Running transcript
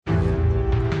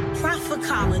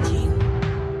ecology.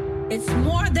 It's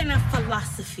more than a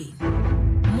philosophy,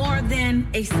 more than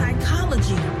a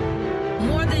psychology,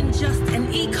 more than just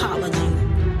an ecology,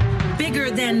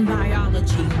 bigger than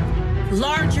biology,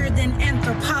 larger than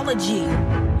anthropology,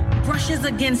 brushes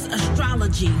against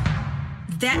astrology.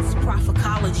 That's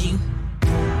prophecology.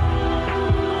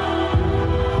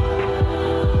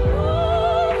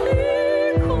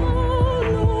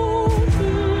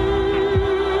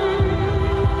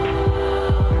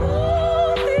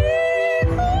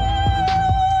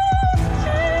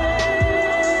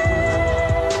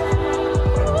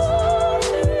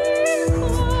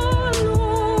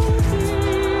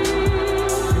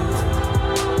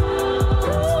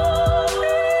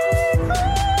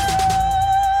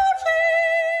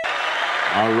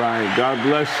 God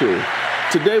bless you.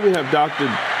 Today we have Dr.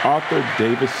 Arthur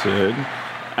Davison,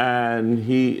 and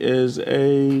he is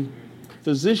a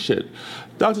physician.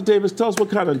 Dr. Davis, tell us what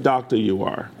kind of doctor you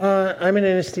are. I'm an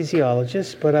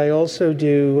anesthesiologist, but I also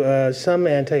do some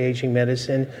anti-aging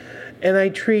medicine, and I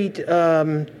treat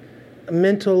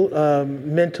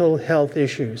mental health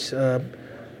issues,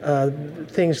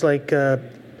 things like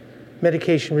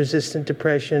medication-resistant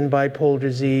depression, bipolar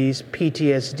disease,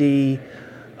 PTSD,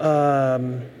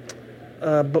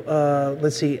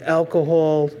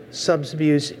 alcohol, substance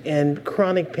abuse, and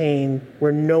chronic pain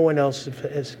where no one else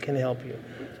can help you.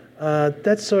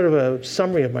 That's sort of a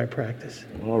summary of my practice.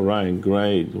 All right,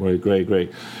 great.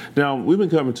 Now, we've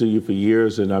been coming to you for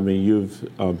years, and I mean, you've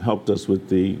helped us with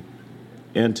the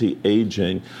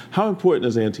anti-aging. How important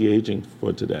is anti-aging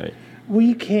for today?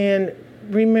 We can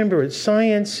remember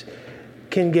science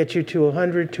can get you to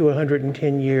 100 to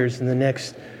 110 years in the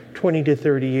next 20 to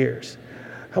 30 years.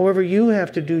 However, you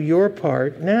have to do your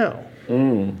part now.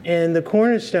 And the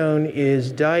cornerstone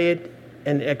is diet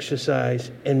and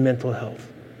exercise and mental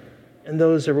health. And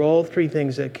those are all three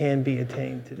things that can be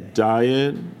attained today.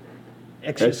 Diet,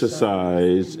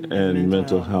 exercise and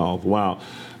mental health. Wow.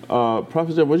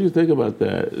 Professor, what do you think about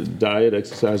that? Diet,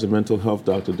 exercise, and mental health,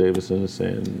 Dr. Davison is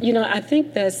saying. You know, I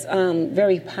think that's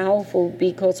very powerful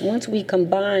because once we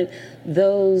combine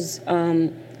those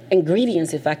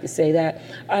ingredients, if I could say that,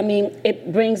 I mean,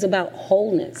 it brings about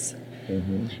wholeness.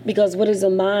 Because what is a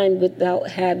mind without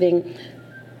having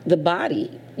the body?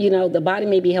 You know, the body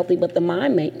may be healthy, but the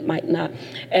mind might not.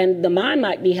 And the mind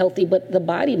might be healthy, but the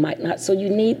body might not. So you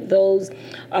need those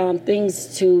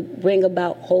things to bring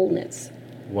about wholeness.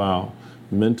 Wow.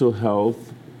 Mental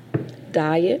health,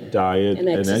 diet and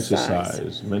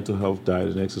exercise. Mental health,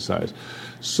 diet, and exercise.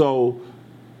 So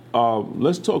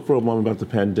let's talk for a moment about the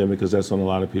pandemic, because that's on a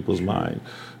lot of people's mind.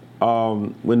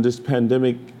 When this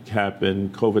pandemic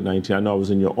happened, COVID-19, I know I was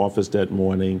in your office that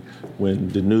morning when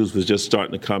the news was just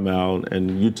starting to come out,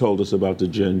 and you told us about the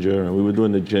ginger, and we were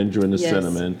doing the ginger and the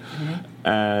cinnamon.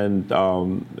 And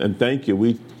thank you.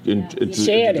 We introduced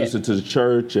it to the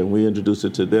church, and we introduced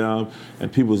it to them,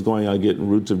 and people was going out getting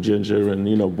roots of ginger and,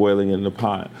 you know, boiling it in the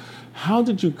pot. How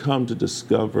did you come to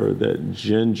discover that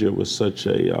ginger was such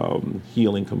a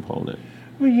healing component?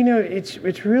 Well, you know,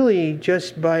 it's really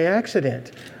just by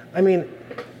accident. I mean,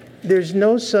 there's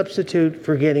no substitute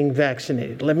for getting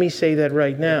vaccinated. Let me say that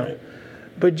right now.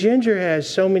 But ginger has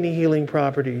so many healing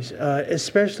properties,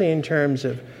 especially in terms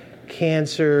of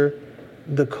cancer,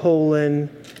 the colon,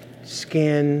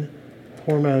 skin,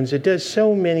 hormones. It does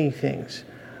so many things.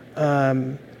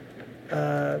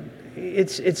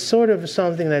 It's sort of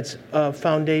something that's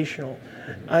foundational.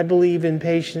 I believe in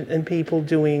people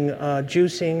doing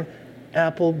juicing,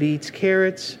 apple, beets,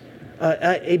 carrots,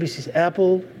 ABCs,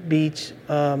 apple, beets,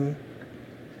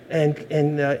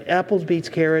 apples, beets,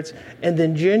 carrots, and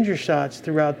then ginger shots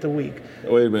throughout the week.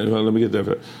 Wait a minute, let me get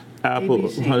that. Apple,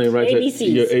 ABCs. Honey, right there.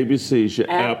 Your ABCs,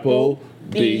 your apple,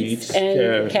 beets,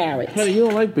 and carrots. Honey, you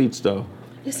don't like beets, though.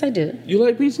 Yes, I do. You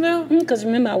like beets now? Because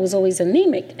remember, I was always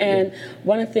anemic. And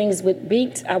one of the things with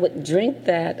beets, I would drink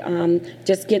that,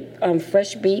 just get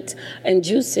fresh beets and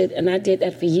juice it. And I did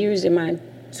that for years in my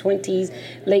 20s,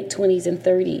 late 20s and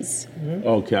 30s.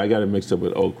 Okay, I got it mixed up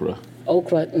with okra.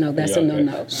 Okra, no, that's a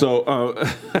no-no. So,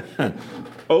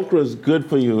 okra is good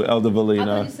for you, Elder Valina. I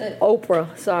thought you said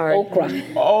Oprah, sorry. Okra.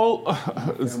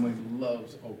 Family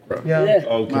loves okra. Yeah.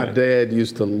 Okay. My dad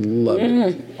used to love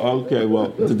it. Okay,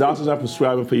 well, the doctor's not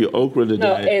prescribing for you okra today.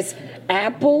 No, it's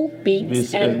apple,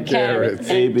 beets, and carrots.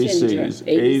 ABCs.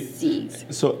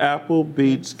 ABCs. So apple,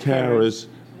 beets, carrots,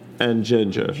 and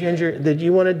ginger. Ginger, that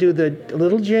you want to do the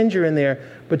little ginger in there,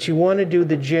 but you want to do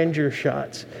the ginger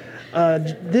shots.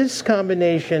 This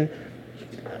combination,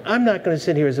 I'm not going to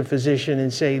sit here as a physician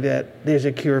and say that there's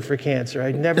a cure for cancer.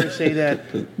 I'd never say that.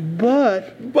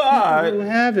 But people who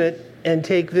have it and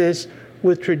take this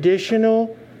with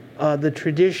traditional the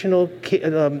traditional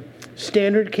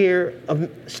standard care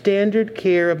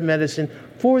of medicine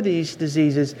for these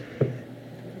diseases,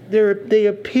 they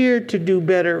appear to do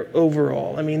better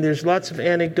overall. I mean, there's lots of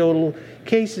anecdotal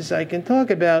cases I can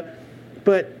talk about,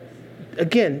 but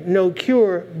again, no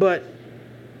cure, but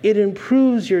it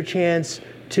improves your chance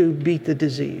to beat the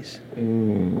disease.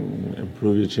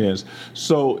 Improve your chance.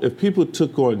 So if people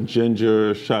took on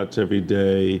ginger shots every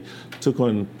day, took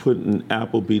on putting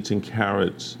apple, beets, and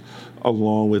carrots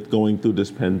along with going through this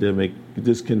pandemic,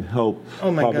 this can help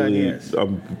God, yes.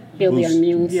 Build the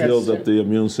immune system. Build up the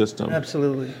immune system.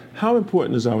 Absolutely. How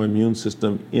important is our immune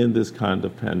system in this kind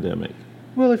of pandemic?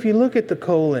 Well, if you look at the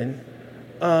colon,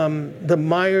 the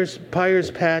Myers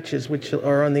patches, which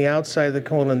are on the outside of the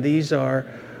colon, these are,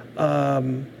 what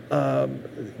am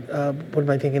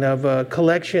I thinking of?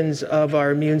 Collections of our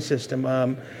immune system.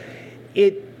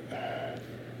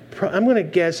 I'm going to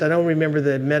guess, I don't remember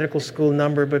the medical school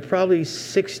number, but probably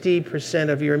 60%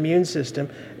 of your immune system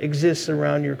exists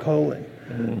around your colon,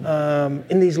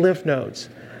 in these lymph nodes.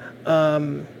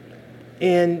 And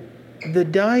the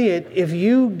diet, if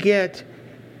you get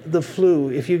the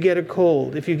flu, if you get a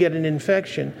cold, if you get an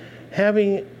infection,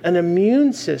 having an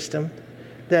immune system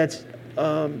that's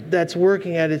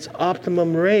working at its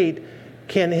optimum rate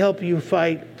can help you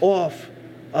fight off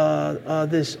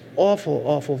this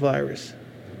awful virus.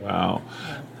 Wow.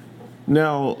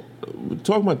 Now,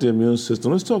 talking about the immune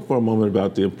system, let's talk for a moment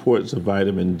about the importance of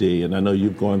vitamin D. And I know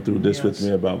you've gone through this with me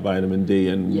about vitamin D,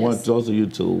 and want those of you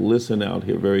to listen out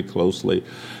here very closely.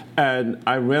 And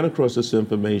I ran across this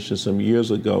information some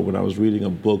years ago when I was reading a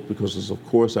book because it's a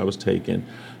course I was taking,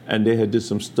 and they had did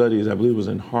some studies, I believe it was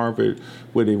in Harvard,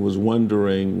 where they was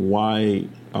wondering why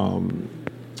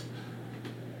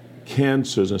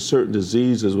cancers and certain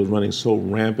diseases was running so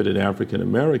rampant in African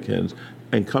Americans,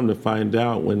 and come to find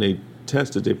out when they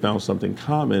tested, they found something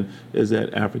common, is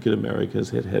that African Americans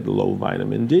had low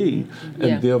vitamin D,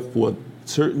 and therefore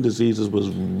certain diseases was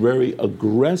very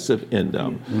aggressive in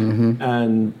them.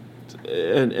 And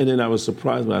then I was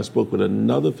surprised when I spoke with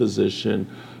another physician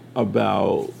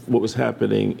about what was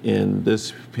happening in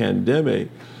this pandemic,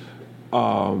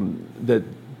 that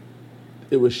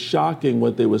it was shocking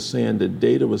what they were saying, the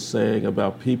data was saying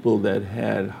about people that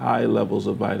had high levels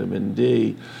of vitamin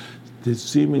D that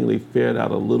seemingly fared out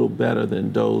a little better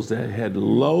than those that had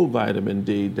low vitamin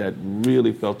D that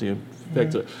really felt the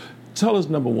effects. Tell us,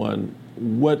 number one,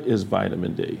 what is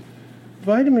vitamin D?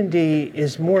 Vitamin D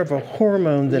is more of a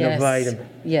hormone than a vitamin.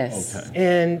 Yes. Okay.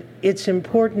 And it's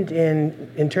important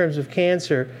in terms of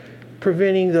cancer,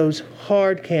 preventing those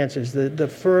hard cancers, the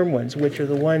firm ones, which are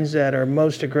the ones that are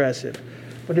most aggressive.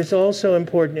 But it's also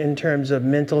important in terms of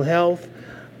mental health.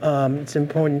 It's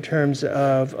important in terms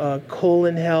of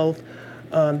colon health.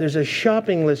 There's a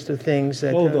shopping list of things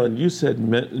that... Hold on, you said,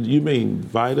 you mean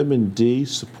vitamin D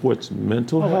supports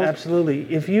mental health? Oh, absolutely.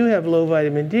 If you have low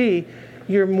vitamin D,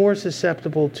 you're more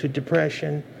susceptible to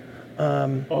depression.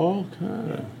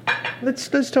 Okay.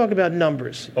 Let's talk about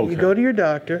numbers. Okay. You go to your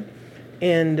doctor,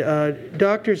 and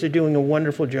doctors are doing a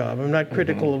wonderful job. I'm not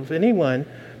critical of anyone,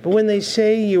 but when they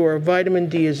say your vitamin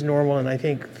D is normal, and I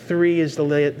think 3 is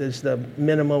the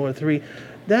minimum, or 3,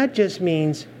 that just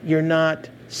means you're not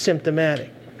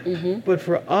symptomatic. But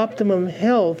for optimum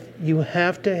health, you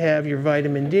have to have your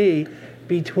vitamin D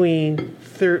between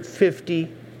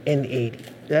 50 and 80.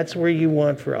 That's where you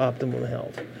want for optimal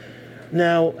health.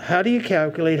 Now, how do you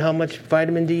calculate how much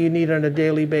vitamin D you need on a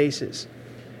daily basis?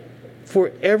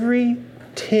 For every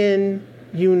 10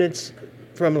 units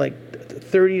from like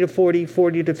 30 to 40,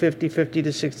 40 to 50, 50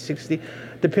 to 60,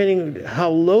 depending how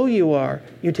low you are,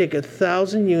 you take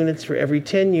 1,000 units for every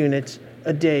 10 units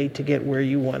a day to get where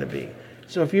you want to be.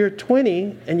 So if you're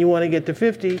 20 and you want to get to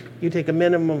 50, you take a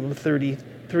minimum of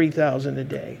 33,000 a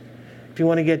day. If you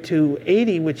want to get to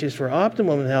 80, which is for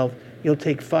optimum health, you'll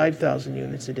take 5,000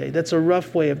 units a day. That's a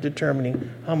rough way of determining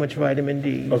how much vitamin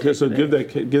D. Okay, so give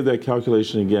that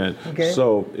calculation again. Okay.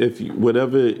 So if you,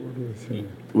 whatever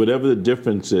the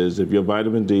difference is, if your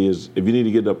vitamin D is, if you need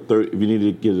to get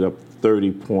it up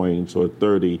 30 points or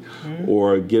 30,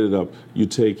 or get it up, you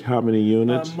take how many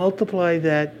units? Multiply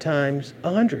that times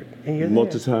 100, and you're there.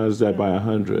 Multiply that by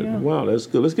 100. Yeah. Wow, that's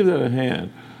good. Let's give that a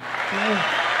hand.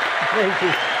 Thank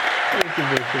you. Thank you,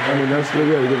 Victor. I mean, that's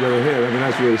really give that a hand. I mean,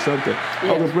 that's really something.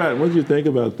 Uncle Brad, what did you think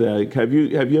about that? Have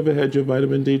you ever had your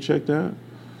vitamin D checked out?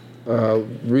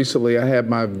 Recently, I had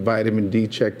my vitamin D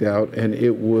checked out, and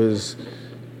it was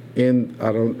in,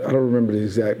 I don't remember the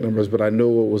exact numbers, but I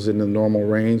know it was in the normal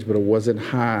range, but it wasn't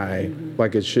high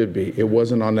like it should be. It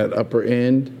wasn't on that upper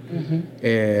end,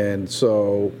 and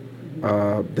so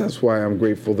that's why I'm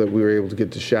grateful that we were able to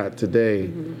get the shot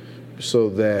today, so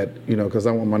that, because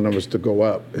I want my numbers to go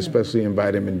up, especially in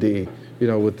vitamin D.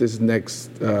 With this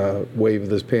next wave of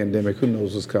this pandemic, who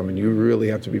knows what's coming? You really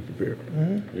have to be prepared.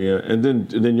 Mm-hmm. Yeah, and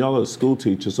then y'all are school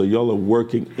teachers, so y'all are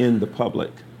working in the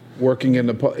public. Working in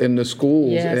the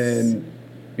schools. Yes. And,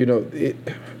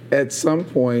 at some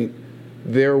point,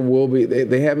 there will be,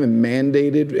 they haven't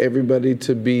mandated everybody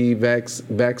to be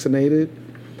vaccinated,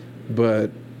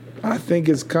 but I think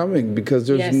it's coming because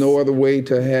there's no other way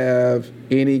to have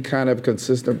any kind of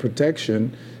consistent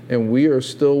protection. And we are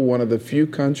still one of the few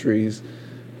countries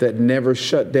that never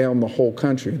shut down the whole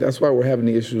country. That's why we're having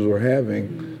the issues we're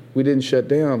having. We didn't shut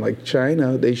down. Like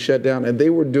China, they shut down, and they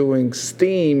were doing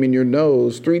steam in your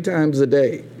nose 3 times a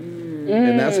day.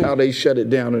 And that's how they shut it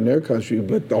down in their country.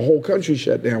 But the whole country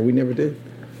shut down. We never did.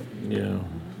 Yeah,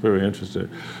 very interesting.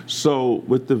 So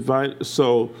with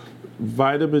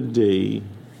vitamin D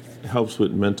helps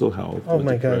with mental health. Oh with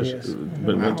my God, depression, yes.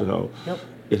 with mental health. Yep.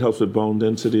 It helps with bone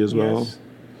density as well. Yes.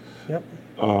 Yep.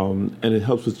 And it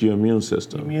helps with your immune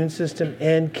system. Immune system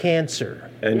and cancer.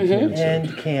 And cancer.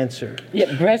 And cancer.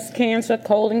 Yeah, breast cancer,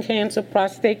 colon cancer,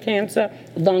 prostate cancer,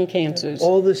 lung cancers.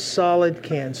 All the solid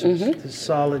cancers, the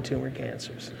solid tumor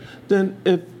cancers. Then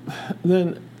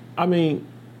I mean,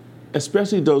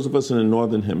 especially those of us in the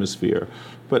northern hemisphere,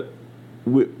 but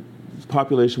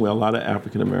population where a lot of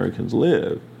African Americans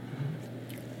live,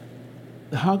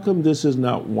 how come this is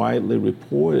not widely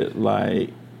reported?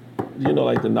 Like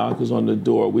the knockers on the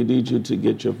door. We need you to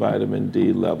get your vitamin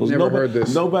D levels. Never heard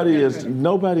this. Nobody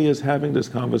is having this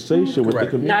conversation with the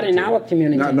community. Not in our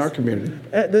community. Not in our community.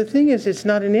 The thing is, it's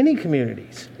not in any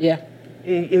communities. Yeah.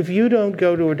 If you don't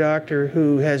go to a doctor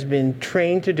who has been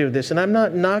trained to do this, and I'm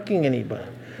not knocking anybody,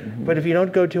 but if you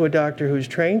don't go to a doctor who's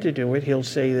trained to do it, he'll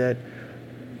say that,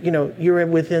 you're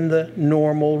within the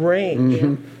normal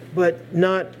range, but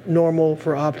not normal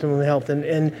for optimum health.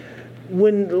 And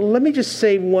let me just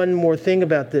say one more thing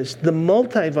about this. The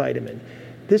multivitamin,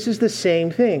 this is the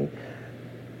same thing.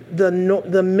 The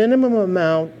minimum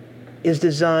amount is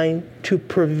designed to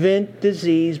prevent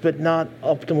disease but not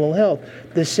optimal health.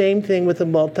 The same thing with the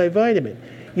multivitamin.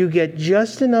 You get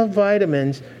just enough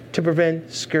vitamins to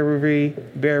prevent scurvy,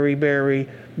 beriberi,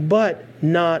 but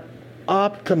not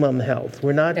optimum health.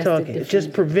 We're not talking, it's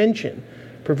just prevention.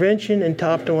 Prevention and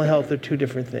optimal health are 2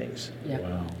 different things. Yeah.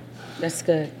 Wow. That's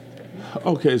good.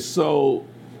 Okay, so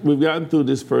we've gotten through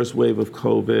this first wave of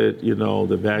COVID.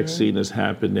 The vaccine has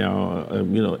happened now.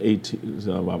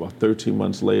 About 13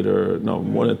 months later. No,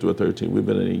 more than 13. We've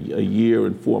been in a year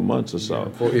and 4 months or so.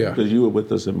 Because you were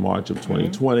with us in March of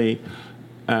 2020,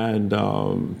 and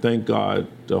thank God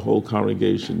the whole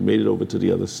congregation made it over to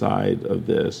the other side of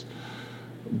this.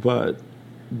 But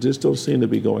this don't seem to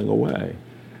be going away.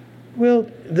 Well,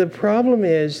 the problem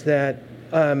is that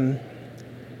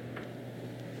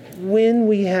when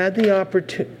we had the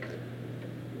opportunity,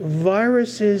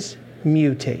 viruses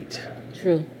mutate.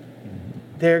 True.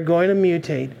 They're going to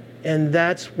mutate, and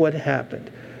that's what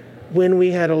happened. When we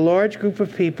had a large group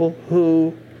of people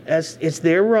who, as it's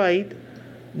their right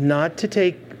not to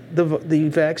take the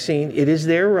vaccine, it is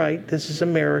their right. This is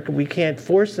America. We can't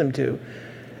force them to.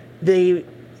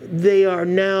 They are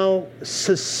now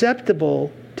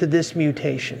susceptible to this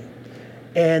mutation.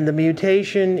 And the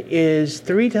mutation is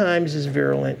 3 times as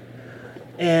virulent,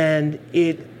 and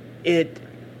it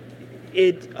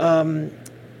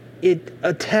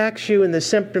attacks you, and the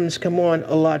symptoms come on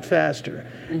a lot faster.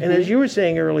 And as you were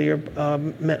saying earlier,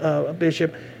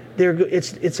 Bishop,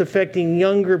 it's affecting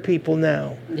younger people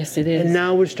now. Yes, it is. And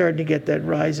now we're starting to get that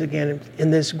rise again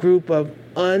in this group of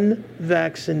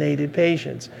unvaccinated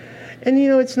patients. And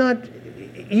it's not.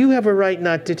 You have a right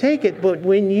not to take it, but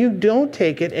when you don't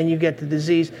take it and you get the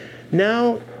disease,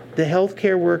 now the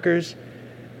healthcare workers,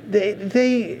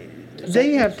 they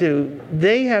have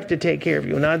to take care of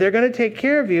you. Now they're going to take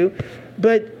care of you,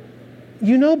 but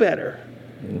you know better.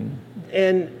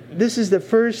 And this is the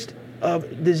first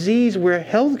disease where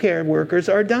healthcare workers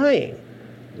are dying.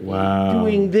 Wow.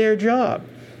 Doing their job.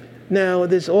 Now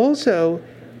there's also.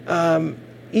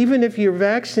 Even if you're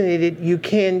vaccinated, you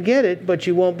can get it, but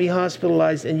you won't be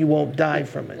hospitalized and you won't die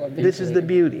from it. This is the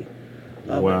beauty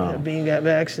of being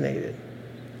vaccinated.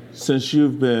 Since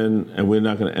you've been, and we're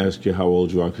not going to ask you how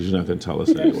old you are because you're not going to tell us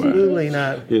anyway. Absolutely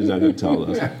not. He's not going to tell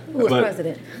us. Who was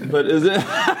president? But is it?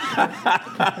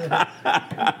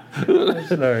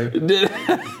 Sorry.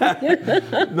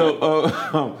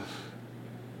 No.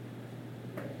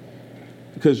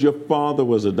 Because your father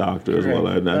was a doctor as well.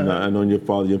 And I know your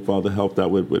father helped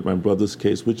out with my brother's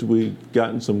case, which we've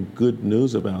gotten some good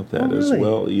news about that as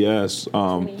well. Yes.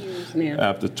 20 years now.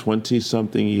 After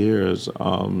 20-something years.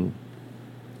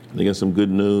 they get some good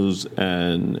news,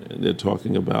 and they're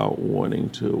talking about wanting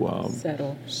to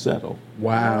settle.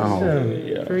 Wow. Awesome.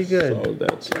 Yeah, Very good. So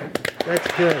that's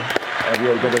good. and we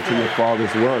had to go back to your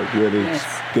father's work. We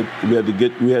had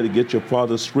to get your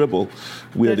father's scribble.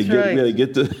 We had to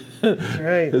get the.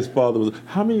 Right. His father was.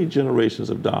 How many generations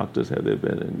of doctors have there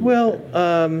been in? Well,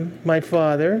 my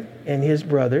father and his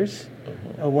brothers.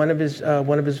 One of his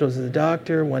was a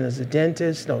doctor. One is a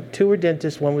dentist. No, two were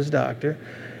dentists. One was a doctor.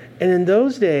 And in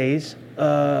those days,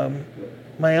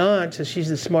 my aunt, so she's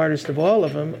the smartest of all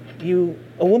of them,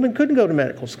 a woman couldn't go to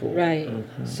medical school. Right.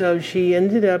 So she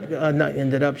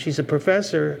she's a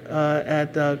professor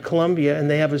at Columbia, and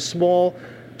they have a small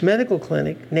medical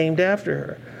clinic named after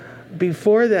her.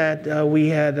 Before that, we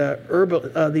had the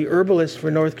herbalist for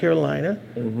North Carolina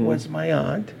was my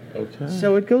aunt. Okay.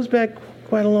 So it goes back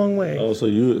quite a long way. Oh, so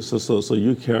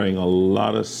you're carrying a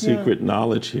lot of secret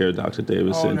knowledge here, Dr.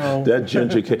 Davidson. Oh, no. That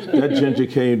ginger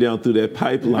came down through that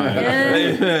pipeline.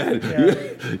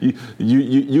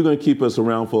 You're going to keep us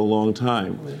around for a long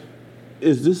time.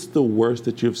 Is this the worst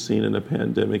that you've seen in a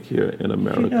pandemic here in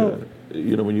America?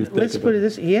 When you think let's put it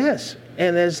this: yes.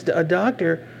 And as a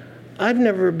doctor, I've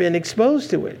never been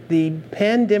exposed to it. The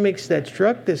pandemics that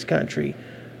struck this country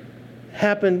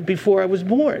happened before I was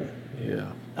born.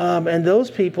 Yeah. And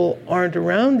those people aren't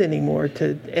around anymore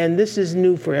and this is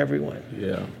new for everyone.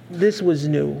 Yeah. This was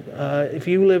new. If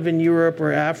you live in Europe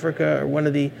or Africa or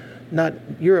not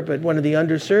Europe, but one of the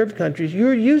underserved countries,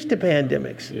 you're used to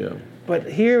pandemics. Yeah. But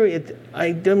here,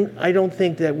 I don't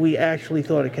think that we actually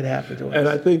thought it could happen to us. And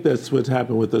I think that's what's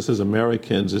happened with us as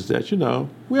Americans is that,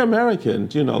 we're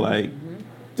Americans,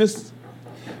 this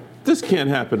can't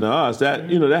happen to us. That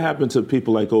happened to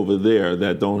people like over there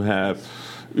that don't have,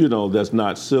 that's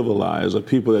not civilized, or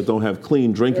people that don't have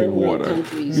clean drinking water.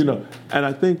 And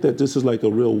I think that this is like a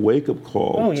real wake-up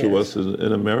call to us as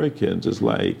Americans. It's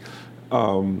like,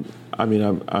 I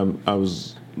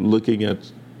was looking at,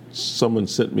 someone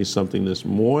sent me something this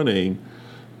morning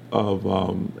of,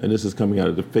 and this is coming out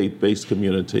of the faith-based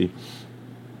community,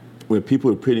 where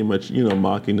people are pretty much,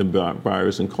 mocking the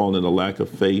virus and calling it a lack of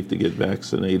faith to get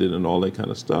vaccinated and all that kind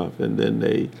of stuff. And then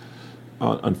they,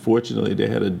 unfortunately, they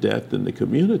had a death in the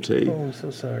community. Oh, I'm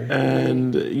so sorry.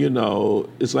 And,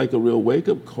 it's like a real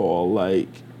wake-up call. Like,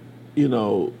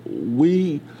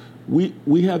 we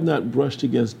have not brushed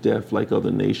against death like other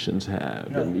nations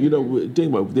have. No. And, think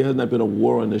about it, there has not been a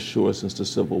war on this shore since the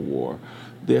Civil War.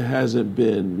 There hasn't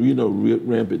been,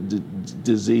 rampant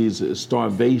diseases,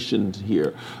 starvation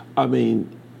here. I mean,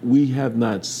 we have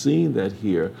not seen that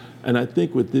here. And I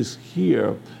think with this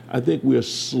here, I think we're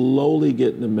slowly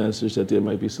getting the message that there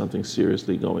might be something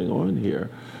seriously going on here.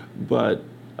 But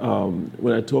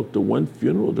when I talked to one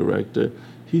funeral director,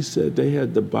 he said they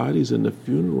had the bodies in the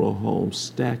funeral home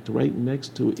stacked right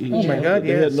next to each other. Oh my God,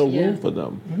 They had no room for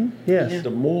them. Mm-hmm. Yes. Yeah.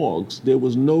 The morgues, there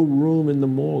was no room in the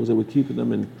morgues. They were keeping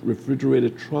them in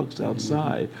refrigerated trucks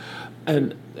outside.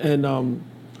 And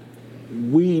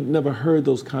we never heard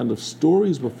those kind of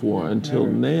stories before until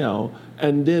now.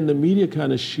 And then the media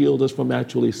kind of shield us from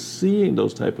actually seeing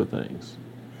those type of things.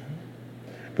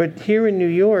 But here in New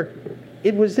York,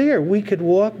 it was there. We could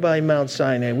walk by Mount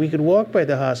Sinai. We could walk by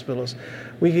the hospitals.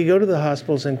 We could go to the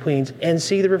hospitals in Queens and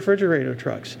see the refrigerator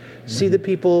trucks, see the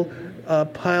people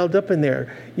piled up in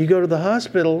there. You go to the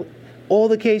hospital, all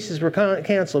the cases were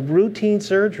canceled. Routine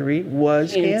surgery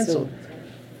was canceled.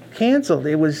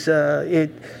 It was.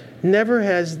 It never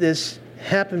has this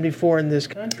happened before in this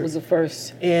country. It was the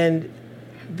first. And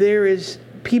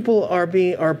people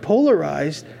are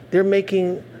polarized. They're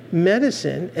making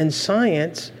medicine and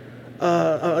science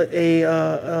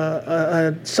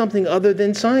something other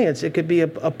than science. It could be a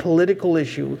political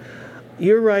issue.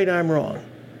 You're right, I'm wrong.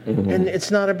 Mm-hmm. And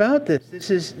it's not about this.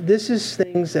 This is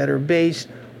things that are based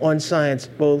on science,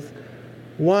 both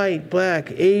white,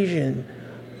 black, Asian,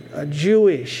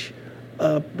 Jewish,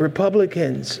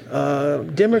 Republicans,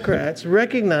 Democrats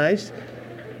recognize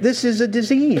this is a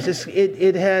disease.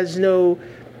 It has it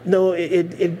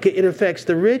affects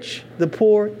the rich, the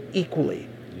poor equally.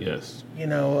 Yes.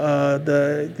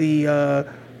 The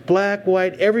black,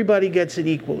 white, everybody gets it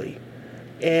equally.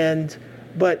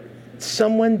 But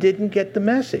someone didn't get the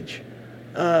message.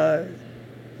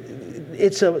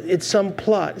 It's some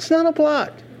plot. It's not a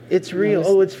plot. It's real.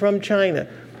 Oh, it's from China.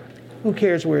 Who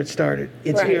cares where it started?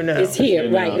 It's here now. It's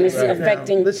here, right. And it's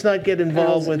affecting. Now. Let's not get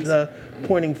involved with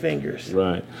pointing fingers.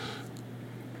 Right.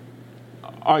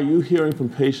 Are you hearing from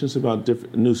patients about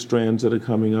different new strands that are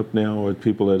coming up now, or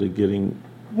people that are getting?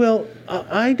 Well,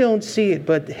 I don't see it,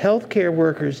 but healthcare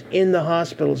workers in the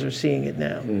hospitals are seeing it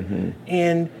now. Mm-hmm.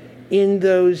 And in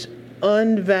those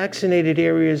unvaccinated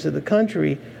areas of the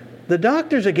country, The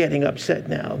doctors are getting upset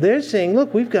now. They're saying,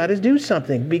 look, we've got to do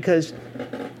something because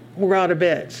we're out of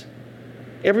beds.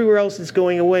 Everywhere else it's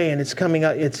going away and it's coming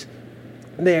out.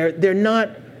 They're not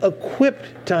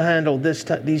equipped to handle these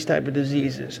type of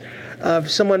diseases.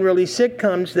 If someone really sick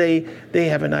comes, they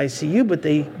have an ICU, but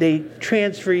they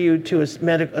transfer you to a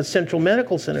central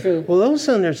medical center. True. Well, those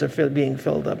centers are being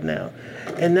filled up now.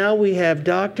 And now we have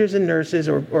doctors and nurses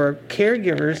or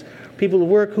caregivers, people who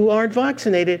work who aren't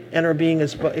vaccinated and are being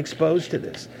exposed to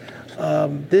this.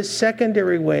 This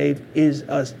secondary wave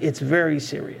it's very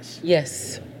serious.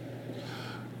 Yes.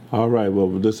 All right. Well,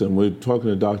 listen, we're talking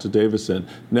to Dr. Davison.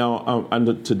 Now,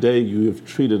 today you have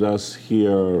treated us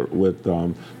here with,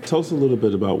 tell us a little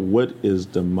bit about what is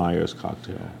the Myers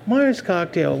cocktail. Myers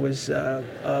cocktail was,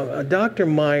 Dr.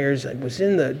 Myers was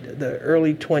in the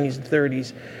early 20s and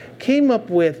 30s, came up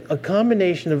with a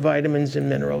combination of vitamins and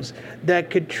minerals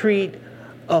that could treat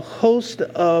a host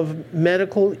of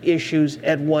medical issues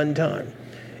at one time.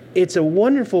 It's a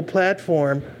wonderful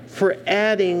platform for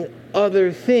adding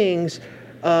other things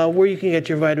where you can get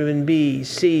your vitamin B,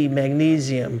 C,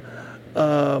 magnesium,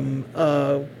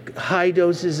 high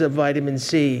doses of vitamin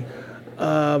C,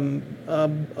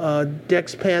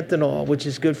 dexpanthenol, which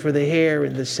is good for the hair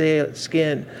and the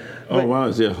skin. Oh, wow,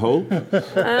 is there hope? But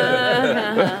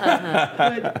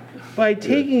by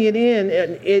taking it in,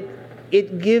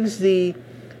 it gives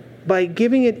by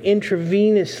giving it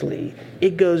intravenously,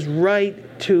 it goes right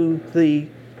to the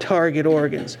target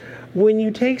organs. When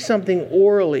you take something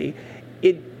orally,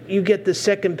 you get the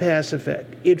second pass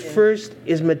effect. It first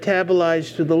is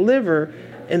metabolized to the liver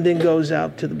and then goes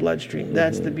out to the bloodstream.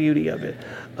 That's the beauty of it.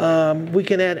 We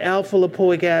can add alpha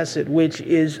lipoic acid, which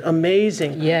is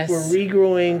amazing Yes. for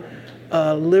regrowing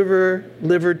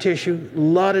liver tissue. A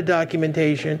lot of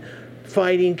documentation,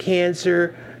 fighting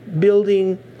cancer,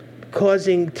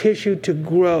 causing tissue to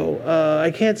grow.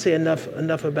 I can't say enough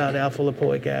about alpha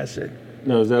lipoic acid.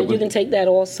 No, is that And you can take that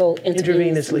also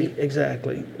intravenously.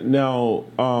 Exactly. Now,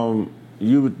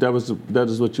 that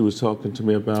is what you was talking to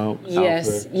me about?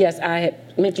 Yes, Alfred? yes. I had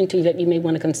mentioned to you that you may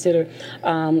want to consider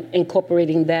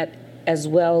incorporating that as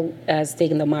well as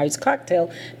taking the Myers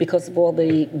cocktail because of all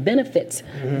the benefits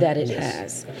that it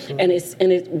has, and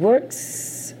it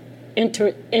works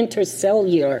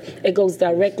intercellular. It goes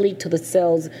directly to the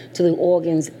cells, to the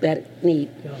organs that it need,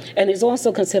 and it's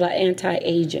also considered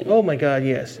anti-aging. Oh my God,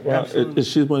 yes. Well, is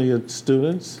she one of your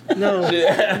students? No,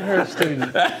 I'm her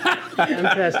student.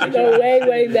 Fantastic. Go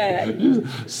way back.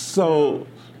 So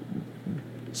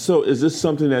is this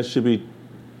something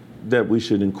that we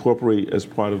should incorporate as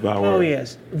part of our... Oh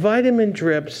yes, vitamin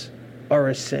drips are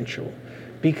essential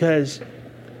because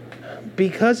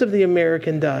of the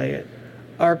American diet.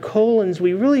 Our colons,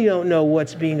 we really don't know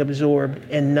what's being absorbed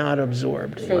and not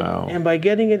absorbed. Wow. And by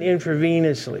getting it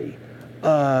intravenously,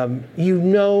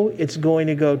 it's going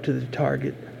to go to the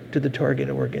target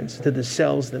organs, to the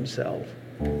cells themselves.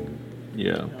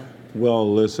 Yeah.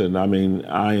 Well, listen, I mean,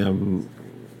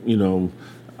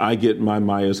 I get my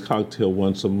Myers cocktail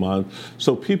once a month.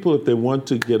 So people, if they want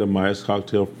to get a Myers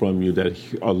cocktail from you that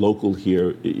are local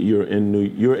here, you're in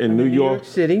New York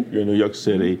City. You're in New York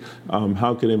City.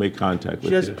 How can they make contact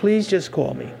with you? Please just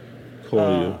call me.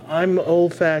 Call you. I'm an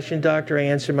old-fashioned doctor. I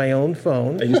answer my own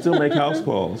phone. And you still make house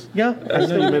calls. Yeah. I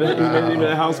know you made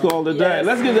a house call today. Yes.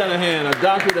 Let's give that a hand. A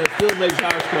doctor that still makes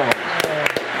house calls.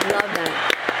 Love that.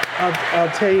 I'll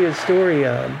tell you a story.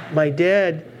 My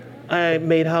dad, I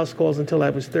made house calls until I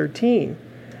was 13.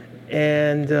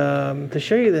 And to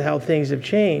show you how things have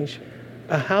changed,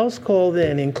 a house call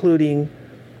then, including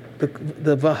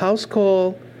the house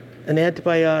call, an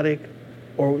antibiotic,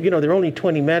 or, there were only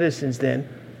 20 medicines then,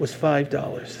 was $5.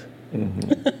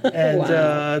 Mm-hmm. And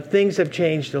Wow. Things have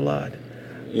changed a lot.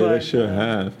 Yeah, they sure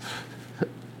have.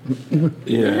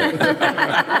 Yeah.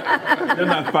 They're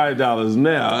not $5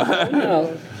 now.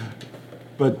 No.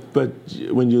 But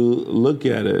when you look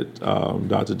at it,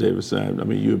 Dr. Davison, I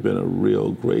mean, you've been a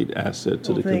real great asset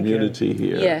to the thank you. community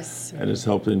here. Yes. And it's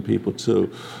helping people too.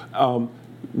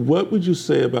 What would you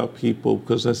say about people,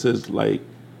 because that says like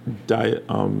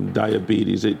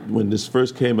diabetes, when this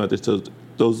first came out, they told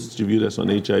those of you that's on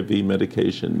HIV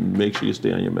medication, make sure you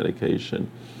stay on your medication.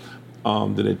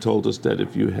 Then they told us that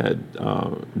if you had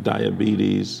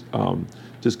diabetes,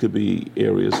 this could be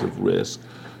areas of risk.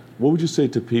 What would you say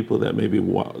to people that may be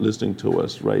listening to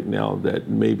us right now that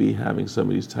may be having some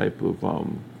of these type of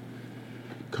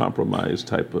compromised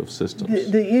type of systems?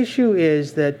 The issue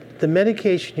is that the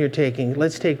medication you're taking,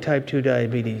 let's take type 2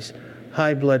 diabetes,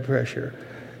 high blood pressure,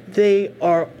 they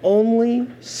are only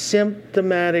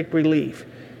symptomatic relief.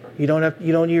 You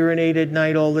don't urinate at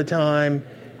night all the time.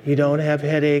 You don't have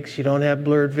headaches. You don't have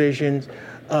blurred visions.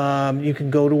 You can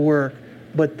go to work,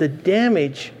 but the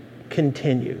damage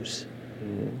continues.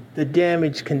 The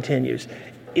damage continues.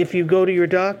 If you go to your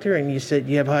doctor and you said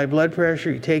you have high blood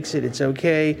pressure, he takes it, it's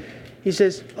okay. He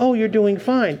says, oh, you're doing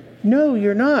fine. No,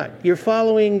 you're not. You're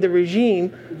following the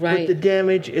regime, but the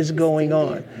damage is going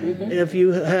on. And if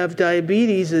you have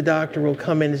diabetes, the doctor will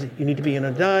come in and say, you need to be on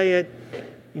a diet,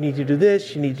 you need to do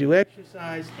this, you need to do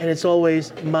exercise, and it's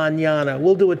always mañana.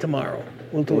 We'll do it tomorrow.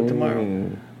 We'll do it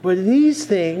tomorrow. But these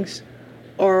things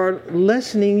are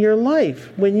lessening your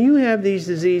life. When you have these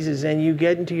diseases and you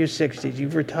get into your 60s,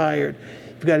 you've retired,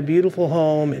 you've got a beautiful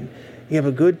home, and you have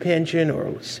a good pension or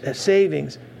a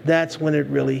savings, that's when it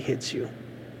really hits you.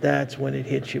 That's when it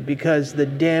hits you, because the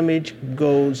damage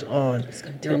goes on.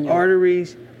 Your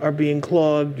arteries are being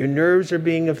clogged, your nerves are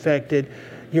being affected,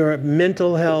 your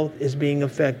mental health is being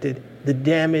affected, the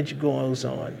damage goes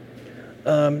on.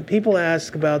 People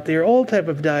ask about, there are all type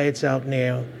of diets out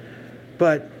now,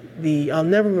 but I'll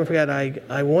never forget, I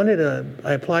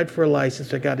applied for a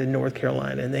license I got in North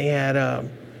Carolina, and they had,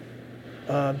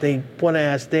 they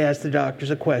asked the doctors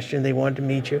a question, they wanted to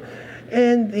meet you,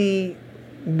 and the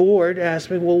board asked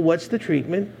me, well, what's the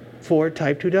treatment for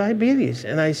type 2 diabetes?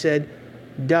 And I said,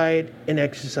 diet and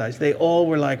exercise. They all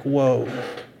were like, whoa.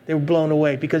 They were blown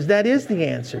away, because that is the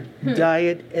answer.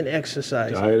 Diet and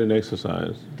exercise. Diet and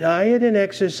exercise. Diet and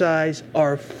exercise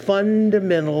are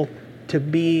fundamental to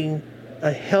being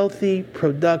a healthy,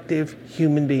 productive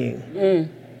human being.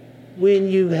 When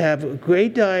you have a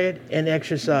great diet and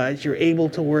exercise, you're able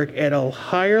to work at a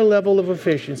higher level of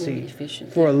efficiency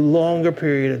for a longer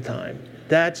period of time.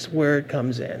 That's where it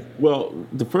comes in. Well,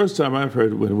 the first time I've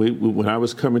heard, when I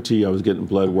was coming to you, I was getting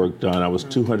blood work done. I was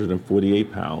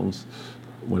 248 pounds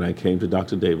when I came to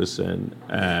Dr. Davison,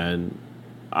 and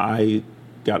I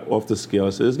got off the scale. I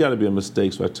said, there's got to be a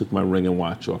mistake, so I took my ring and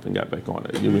watch off and got back on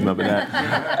it. You remember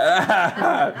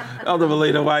that? Elder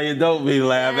Melina, why you don't be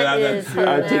laughing? I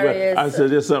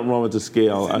said, there's something wrong with the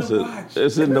scale. I said,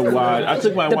 it's in the watch. I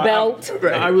took my the belt.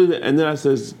 And then I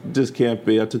said, this can't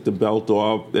be. I took the belt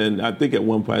off, and I think at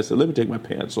one point I said, let me take my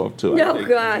pants off too. Oh,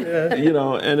 God. You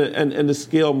know, and the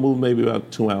scale moved maybe about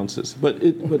 2 ounces. But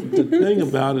the thing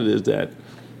about it is that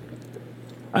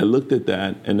I looked at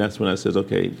that, and that's when I said,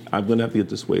 okay, I'm going to have to get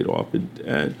this weight off.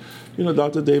 And you know,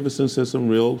 Dr. Davison said some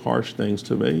real harsh things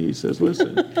to me. He says,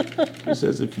 listen, he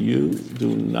says, if you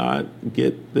do not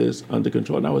get this under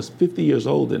control, and I was 50 years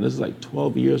old, and this is like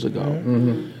 12 years ago.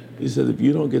 He said, if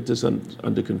you don't get this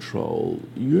under control,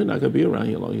 you're not going to be around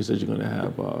here long. He said, you're going to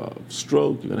have a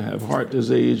stroke, you're going to have heart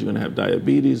disease, you're going to have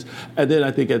diabetes. And then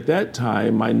I think at that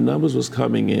time, my numbers was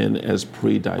coming in as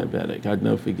pre-diabetic. I'd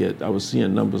never forget, I was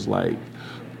seeing numbers like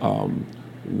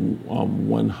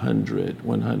 100,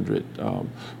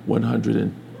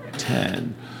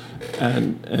 110.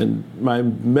 And my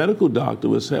medical doctor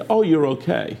would say, oh, you're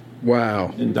okay.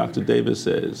 Wow. And Dr. Davis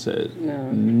said,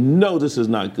 no, this is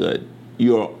not good.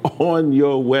 You're on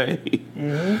your way.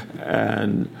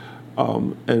 And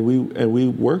we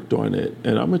worked on it.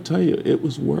 And I'm going to tell you, it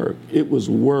was work. It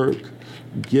was work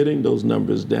getting those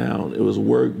numbers down. It was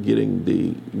work getting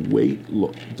the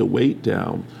weight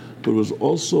down. But it was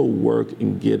also work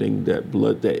in getting that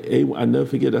blood, I never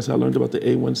forget, that's how I learned about the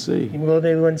A1C.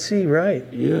 Hemoglobin A1C, right.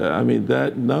 Yeah, I mean,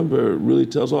 that number really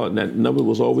tells all. And that number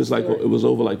was always like, it was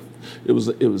over like, it was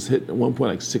hit at one point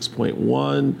like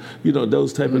 6.1, you know,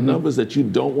 those type of numbers that you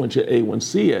don't want your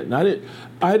A1C at. And I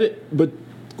didn't, but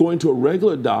going to a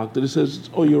regular doctor that says,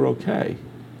 oh, you're okay.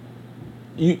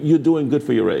 You're doing good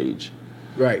for your age.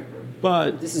 Right.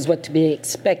 But this is what to be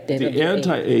expected. The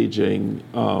anti-aging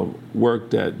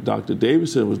work that Dr.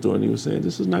 Davison was doing, he was saying,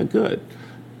 this is not good,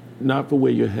 not for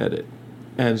where you're headed.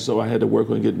 And so I had to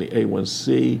work on getting the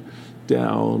A1C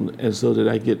down, and so that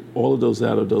I get all of those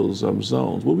out of those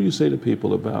zones. What would you say to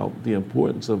people about the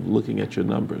importance of looking at your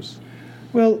numbers?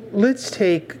 Well, let's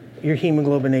take your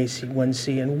hemoglobin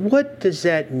A1C, and what does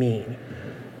that mean?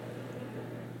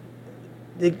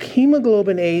 The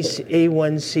hemoglobin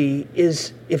A1C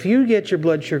is, if you get your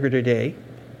blood sugar today,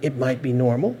 it might be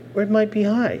normal or it might be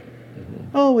high.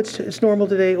 Oh, it's normal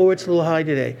today or it's a little high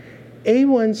today.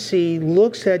 A1C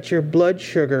looks at your blood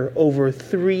sugar over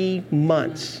 3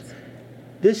 months.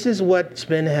 This is what's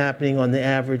been happening on the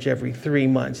average every 3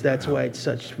 months. That's why it's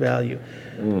such value.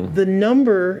 The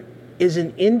number is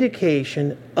an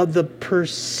indication of the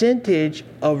percentage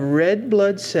of red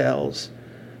blood cells.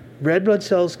 Red blood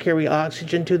cells carry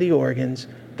oxygen to the organs.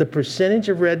 The percentage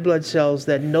of red blood cells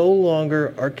that no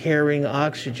longer are carrying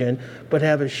oxygen but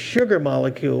have a sugar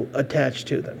molecule attached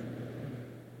to them.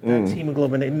 That's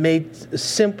hemoglobin. Made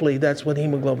simply, that's what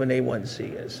hemoglobin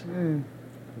A1C is.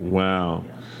 Wow.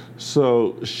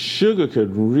 So sugar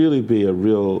could really be a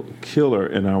real killer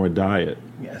in our diet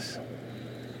Yes.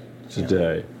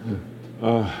 today.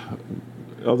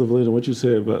 Elder Valina, what you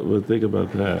say about, what think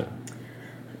about that?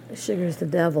 Sugar's the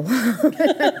devil.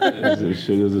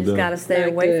 Sugar's the Just got to stay Not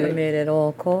away good. from it at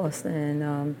all costs.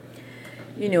 And,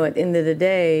 you know, at the end of the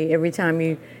day, every time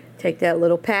you take that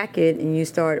little packet and you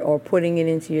start or putting it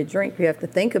into your drink, you have to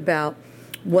think about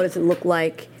what does it look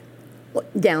like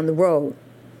down the road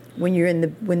when you're in the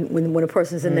when a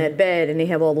person's in that bed and they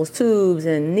have all those tubes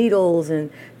and needles and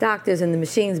doctors and the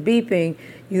machines beeping.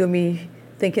 You're gonna be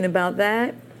thinking about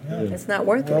that. It's not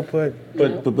worth Well it.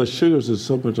 put. But sugars is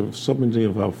so many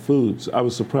of our foods. I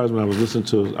was surprised when I was listening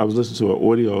to an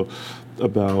audio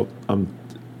about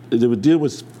they would deal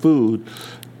with food,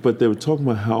 but they were talking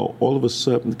about how all of a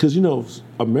sudden, because you know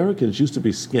Americans used to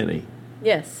be skinny.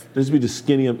 Yes. There used to be the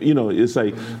skinny, you know. It's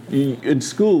like in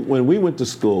school when we went to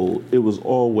school, it was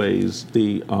always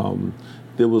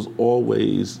there was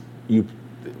always you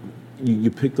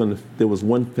picked on there was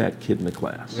one fat kid in the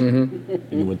class. And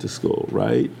you went to school,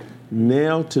 right?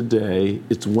 Now today,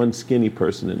 it's one skinny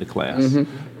person in the class.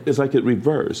 It's like it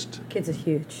reversed. Kids are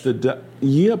huge.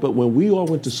 Yeah, but when we all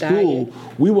went to school,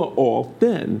 we were all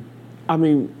thin. I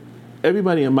mean,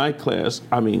 everybody in my class,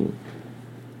 I mean,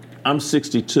 I'm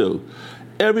 62.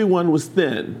 Everyone was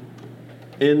thin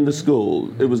in the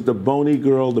school. It was the bony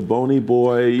girl, the bony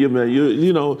boy,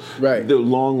 you know, Right. the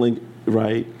long link,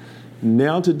 right?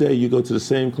 Now today, you go to the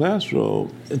same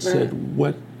classroom and said,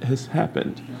 what has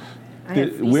happened?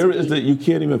 Where is it? You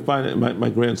can't even find it. My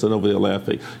grandson over there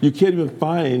laughing. You can't even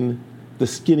find the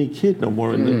skinny kid no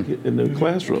more in the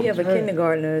classroom. We have a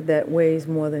kindergartner that weighs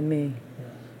more than me.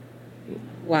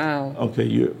 Wow.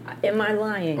 Okay, Am I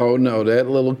lying? Oh no, that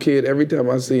little kid. Every time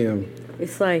I see him,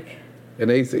 It's like, and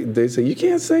they say you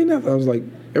can't say nothing. I was like,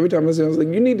 every time I see him, I was like,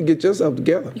 you need to get yourself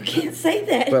together. you can't say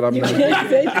that. But I'm not.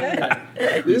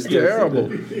 It's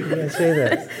terrible. You can't say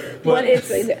that. But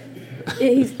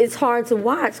it's hard to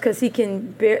watch because he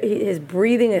can his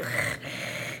breathing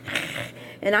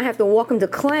and I have to walk him to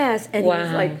class and he's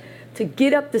Wow. like to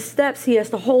get up the steps he has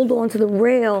to hold on to the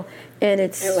rail and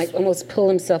it's And like almost pull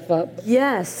himself up.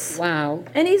 yes. Wow.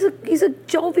 And he's a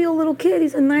jovial little kid.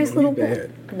 He's a nice little boy.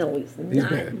 bad. No, he's He's not.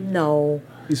 bad. No.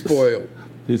 He's spoiled.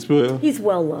 he's spoiled. He's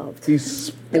well loved. He's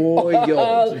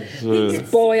spoiled.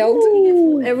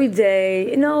 Spoiled. Every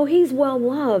day, no, he's well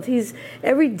loved. He's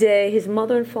every day. His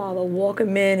mother and father walk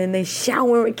him in, and they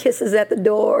shower him with kisses at the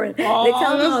door, and they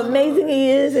tell him how amazing he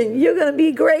is, and you're gonna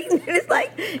be great. And it's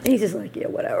like, and he's just like, yeah,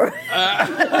 whatever.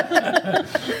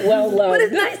 Well loved. But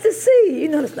it's nice to see. You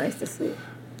know, it's nice to see.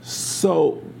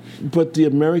 So, but the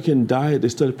American diet, they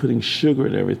started putting sugar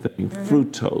in everything,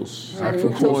 fructose,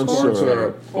 corn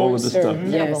syrup, all of this stuff.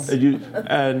 Yes.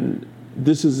 And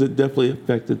this has definitely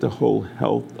affected the whole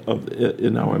health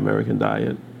in our American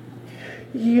diet.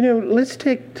 You know, let's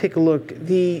take a look.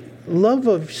 The love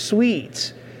of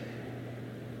sweets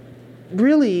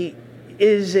really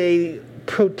is a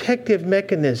protective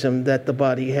mechanism that the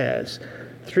body has.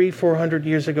 300-400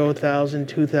 years ago, 1,000,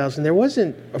 2,000, there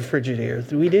wasn't a Frigidaire.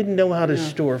 We didn't know how to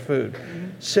store food.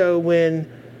 So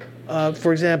when,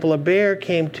 for example, a bear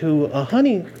came to a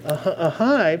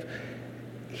hive,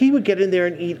 he would get in there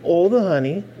and eat all the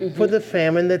honey for the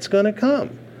famine that's going to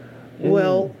come.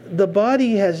 Well, the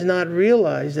body has not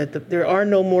realized that there are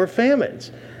no more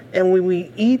famines. And when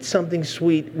we eat something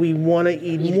sweet, we want to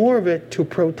eat more of it to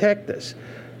protect us.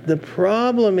 The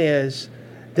problem is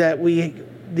that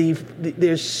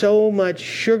there's so much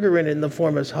sugar in it in the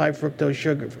form of high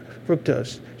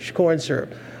fructose corn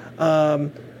syrup.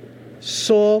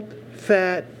 Salt,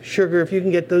 fat, sugar, if you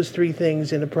can get those three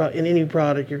things in any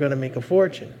product, you're going to make a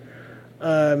fortune.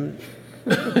 That's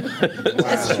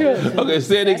true. Okay,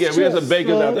 say it again. We have some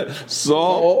bakers out there.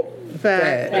 Salt,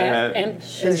 Fat, And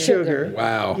and sugar.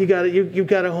 Wow. You've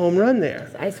got a home run there.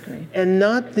 It's ice cream. And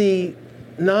not the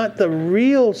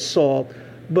real salt,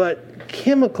 but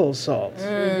chemical salts.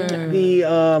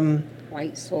 The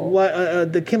white salt.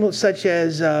 the chemicals such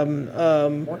as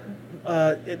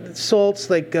salts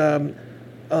like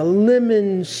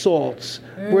lemon salts,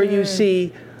 where you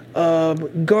see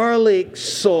garlic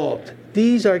salt.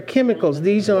 These are chemicals.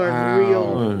 These aren't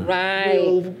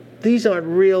real. These aren't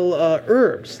real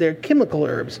herbs. They're chemical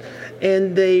herbs,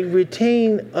 and they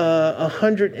retain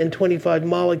 125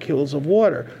 molecules of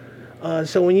water.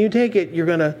 So when you take it, you're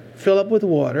going to fill up with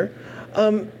water.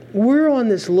 We're on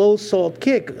this low salt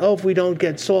kick. Oh, if we don't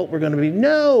get salt, we're going to be...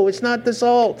 No, it's not the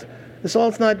salt. The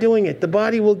salt's not doing it. The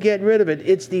body will get rid of it.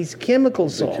 It's these chemical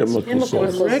salts. chemical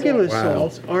salts. Regular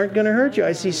salts aren't going to hurt you.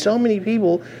 I see so many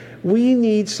people We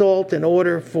need salt in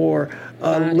order for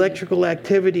electrical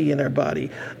activity in our body.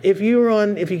 If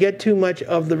you get too much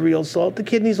of the real salt, the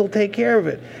kidneys will take care of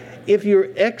it. If you're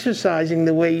exercising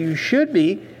the way you should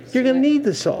be, you're going to need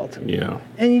the salt. Yeah.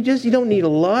 And you don't need a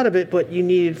lot of it, but you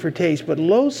need it for taste. But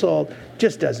low salt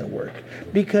just doesn't work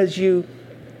because you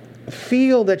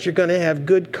feel that you're going to have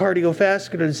good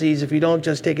cardiovascular disease if you don't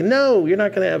just take it. No, you're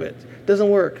not going to have it. It doesn't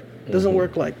work. It doesn't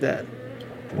work like that.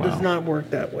 Wow. It does not work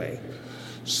that way.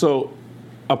 So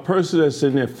a person that's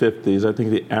in their 50s, I think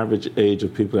the average age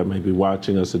of people that may be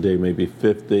watching us today may be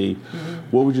 50.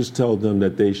 What would you tell them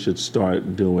that they should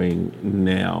start doing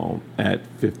now at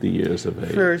 50 years of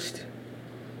age? First,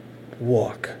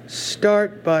 walk.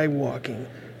 Start by walking.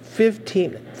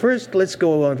 First, let's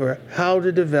go over how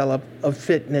to develop a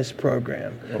fitness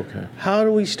program. Okay. How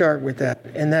do we start with that?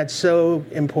 And that's so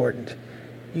important.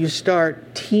 You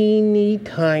start teeny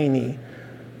tiny.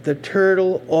 The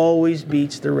turtle always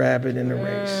beats the rabbit in a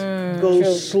race. Go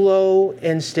slow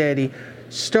and steady.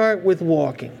 Start with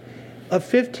walking. A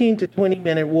 15 to 20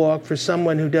 minute walk for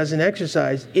someone who doesn't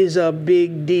exercise is a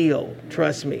big deal,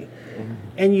 trust me.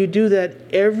 And you do that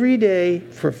every day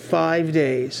for 5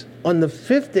 days. On the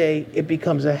 5th day, it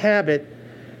becomes a habit,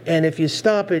 and if you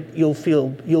stop it, you'll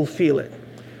feel it.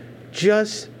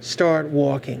 Just start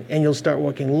walking, and you'll start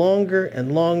walking longer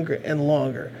and longer and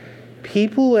longer.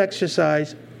 People who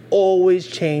exercise always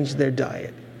change their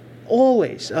diet.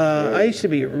 Always. I used to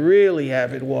be a really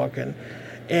avid walker,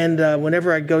 and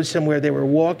whenever I'd go somewhere, there were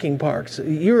walking parks.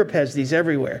 Europe has these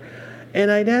everywhere. And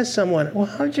I'd ask someone, well,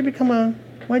 why'd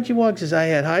you walk? He says, I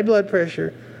had high blood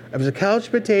pressure, I was a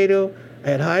couch potato,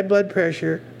 I had high blood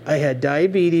pressure, I had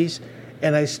diabetes,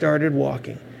 and I started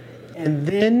walking. And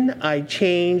then I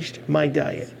changed my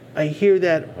diet. I hear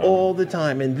that all the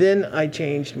time, and then I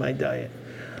changed my diet.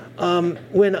 And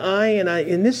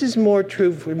this is more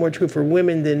true for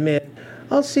women than men,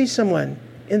 I'll see someone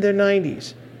in their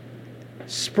 90s,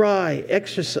 spry,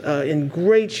 in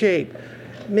great shape,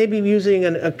 maybe using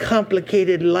a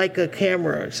complicated Leica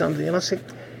camera or something, and I'll say,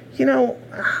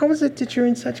 how is it that you're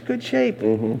in such good shape?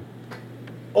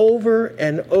 Over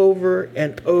and over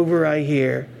and over I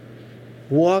hear,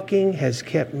 walking has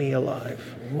kept me alive.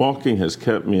 Walking has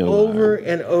kept me alive. Over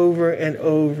and over and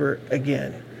over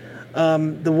again.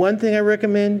 The one thing I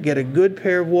recommend, get a good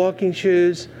pair of walking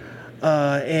shoes,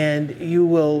 and it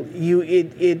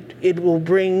will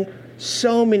bring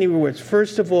so many rewards.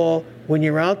 First of all, when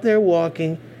you're out there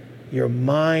walking, your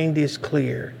mind is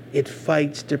clear. It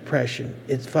fights depression.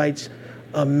 It fights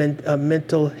a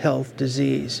mental health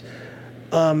disease.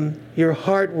 Your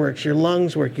heart works, your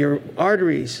lungs work, your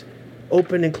arteries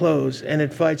open and close, and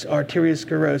it fights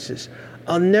arteriosclerosis.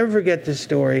 I'll never forget this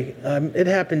story. It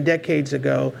happened decades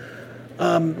ago.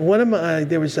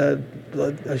 There was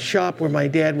a shop where my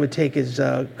dad would take his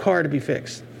car to be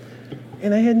fixed.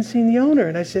 And I hadn't seen the owner.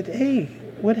 And I said, hey,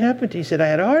 what happened to you? He said, I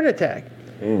had a heart attack.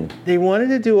 They wanted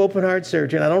to do open heart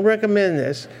surgery, and I don't recommend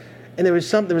this. And there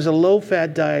was a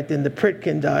low-fat diet, then the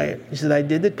Pritkin diet. He said, I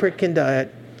did the Pritkin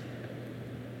diet.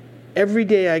 Every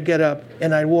day I get up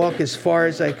and I'd walk as far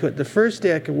as I could. The first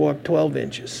day I could walk 12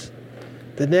 inches.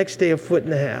 The next day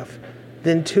 1.5 feet,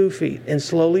 then 2 feet, and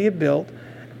slowly it built.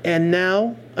 And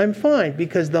now I'm fine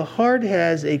because the heart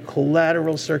has a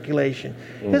collateral circulation.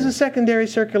 There's a secondary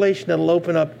circulation that'll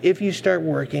open up if you start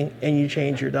working and you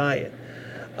change your diet.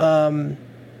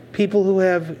 People who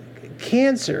have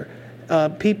cancer,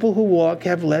 people who walk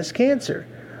have less cancer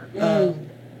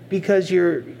because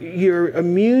your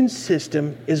immune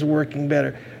system is working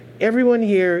better. Everyone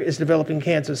here is developing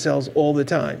cancer cells all the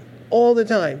time,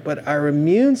 but our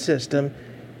immune system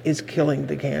is killing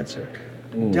the cancer.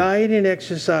 Diet and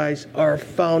exercise are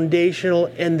foundational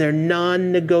and they're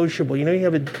non-negotiable. You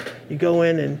go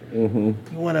in and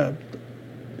you want a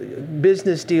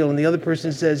business deal and the other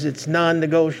person says it's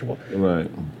non-negotiable.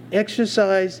 Right.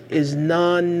 Exercise is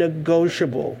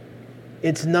non-negotiable.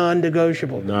 It's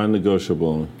non-negotiable.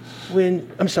 Non-negotiable.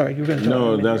 I'm sorry, you were going to talk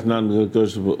No, about that's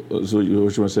non-negotiable. So what you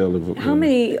want to say, Oliver? How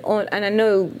many, and I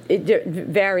know it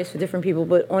varies for different people,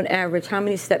 but on average, how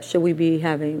many steps should we be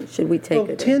having, should we take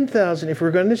it? 10,000. If we're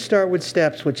going to start with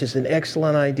steps, which is an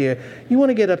excellent idea, you want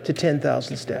to get up to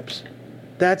 10,000 steps.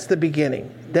 That's the beginning.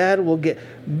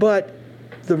 But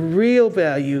the real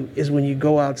value is when you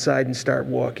go outside and start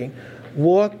walking.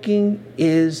 Walking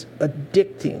is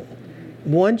addicting.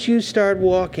 Once you start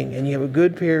walking and you have a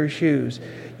good pair of shoes,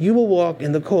 you will walk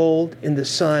in the cold, in the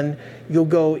sun. You'll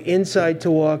go inside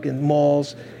to walk in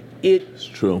malls. It's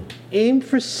true. Aim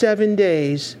for 7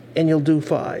 days and you'll do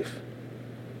 5.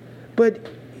 But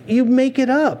you make it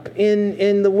up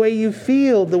in the way you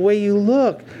feel, the way you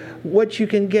look, what you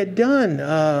can get done.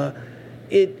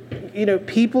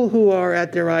 people who are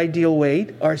at their ideal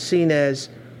weight are seen as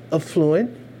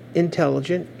affluent,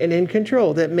 intelligent, and in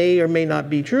control. That may or may not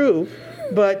be true,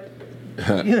 but it's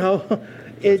That's how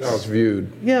it's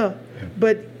viewed. Yeah,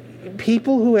 but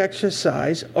people who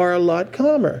exercise are a lot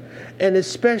calmer, and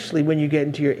especially when you get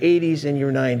into your 80s and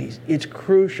your 90s, it's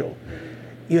crucial.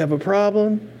 You have a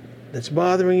problem that's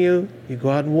bothering you, you go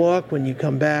out and walk. When you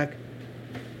come back,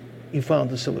 you found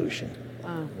the solution.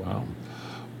 Wow.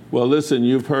 Well, listen,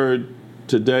 you've heard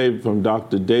today from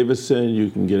Dr. Davison.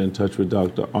 You can get in touch with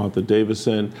Dr. Arthur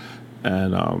Davison,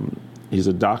 and he's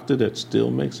a doctor that still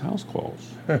makes house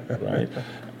calls, right?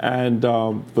 And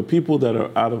for people that are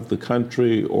out of the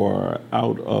country or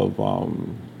out of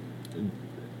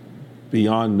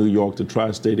beyond New York, the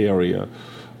tri-state area,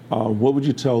 what would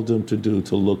you tell them to do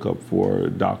to look up for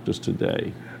doctors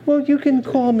today? Well, you can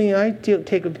call me. I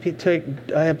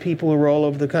have people who are all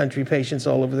over the country, patients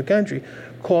all over the country.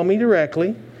 Call me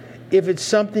directly. If it's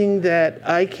something that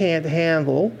I can't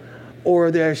handle,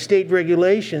 or there are state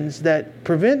regulations that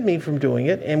prevent me from doing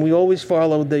it, and we always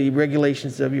follow the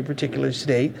regulations of your particular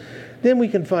state, then we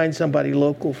can find somebody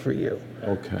local for you.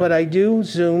 Okay. But I do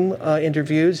Zoom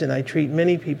interviews, and I treat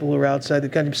many people who are outside the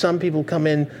country. Some people come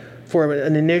in for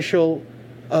an initial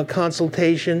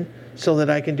consultation so that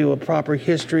I can do a proper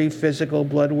history, physical,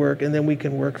 blood work, and then we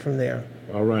can work from there.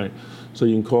 All right. So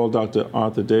you can call Dr.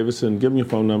 Arthur Davison. Give me your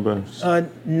phone number.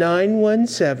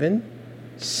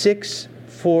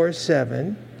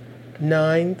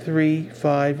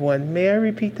 917-647-9351. May I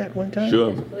repeat that one time?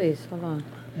 Sure. Please, hold on.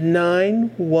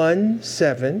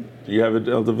 917. Do you have it,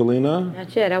 Elder Valina?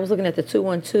 Not yet. I was looking at the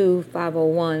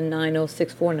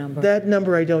 212-501-9064 number. That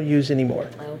number I don't use anymore.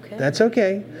 Okay. That's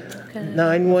okay.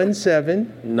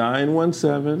 917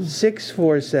 917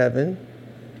 647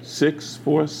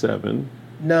 647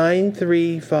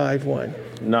 9351.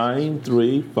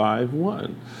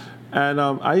 9351. And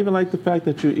I even like the fact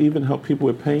that you even help people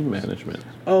with pain management.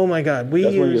 Oh my God,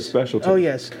 That's one of your specialties. Oh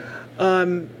yes,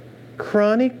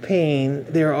 chronic pain.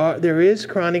 There is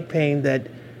chronic pain that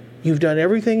you've done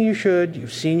everything you should.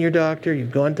 You've seen your doctor.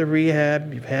 You've gone to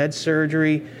rehab. You've had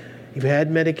surgery. You've had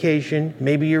medication.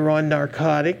 Maybe you're on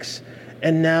narcotics,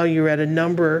 and now you're at a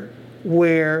number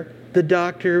where the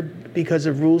doctor, because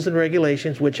of rules and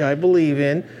regulations, which I believe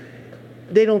in,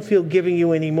 they don't feel giving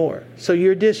you any more. So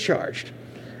you're discharged.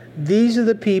 These are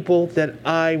the people that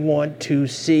I want to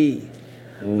see.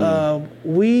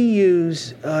 We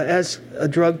use as a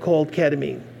drug called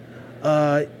ketamine.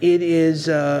 It is.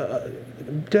 Do I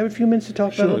have a few minutes to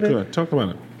talk about it? Sure, talk about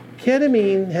it.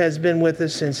 Ketamine has been with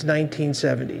us since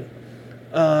 1970.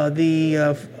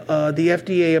 The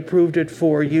FDA approved it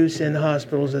for use in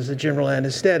hospitals as a general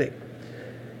anesthetic.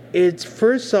 It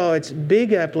first saw its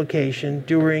big application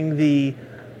during the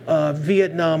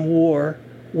Vietnam War,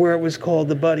 where it was called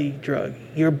the buddy drug.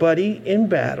 Your buddy in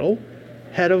battle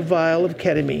had a vial of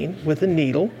ketamine with a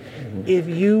needle. Mm-hmm. If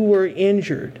you were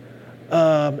injured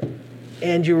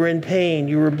and you were in pain,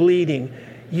 you were bleeding,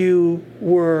 you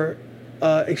were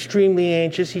extremely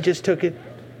anxious, he just took it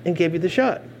and gave you the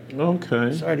shot.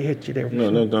 Okay. Sorry to hit you there.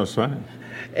 No, it's fine.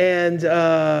 And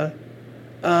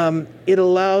it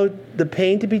allowed the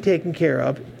pain to be taken care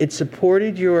of. It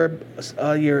supported your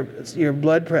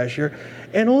blood pressure,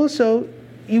 and also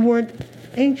you weren't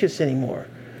anxious anymore.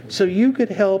 So you could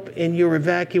help in your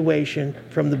evacuation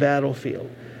from the battlefield.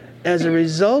 As a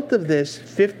result of this,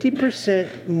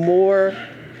 50%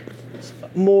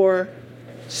 more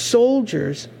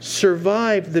soldiers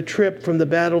survived the trip from the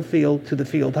battlefield to the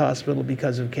field hospital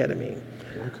because of ketamine.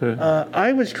 Okay.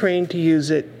 I was trained to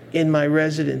use it in my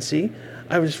residency.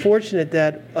 I was fortunate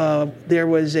that there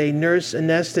was a nurse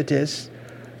anesthetist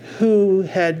who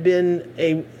had been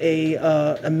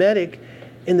a medic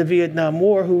in the Vietnam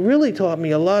War who really taught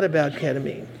me a lot about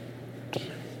ketamine.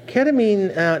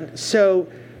 So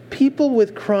people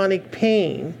with chronic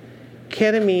pain,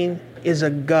 ketamine is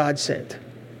a godsend.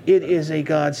 It is a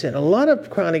godsend. A lot of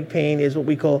chronic pain is what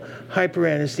we call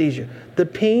hyperanesthesia. The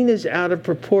pain is out of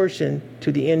proportion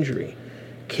to the injury.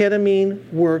 Ketamine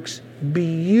works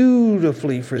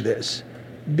beautifully for this.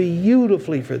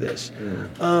 Beautifully for this.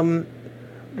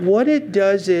 What it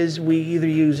does is we either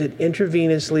use it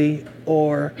intravenously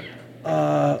or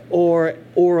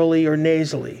orally or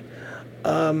nasally.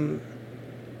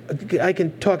 I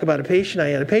can talk about a patient I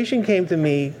had. A patient came to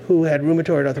me who had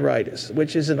rheumatoid arthritis,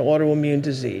 which is an autoimmune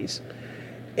disease.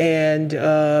 And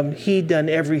he'd done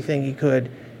everything he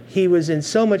could. He was in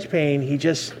so much pain, he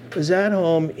just was at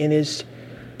home in his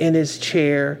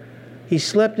chair. He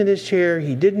slept in his chair.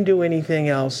 He didn't do anything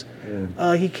else.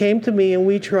 He came to me and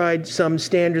we tried some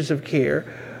standards of care.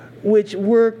 which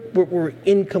were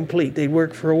incomplete. They'd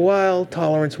work for a while,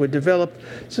 tolerance would develop.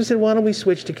 So I said, why don't we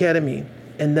switch to ketamine?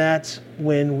 And that's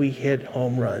when we hit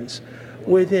home runs.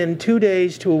 Within 2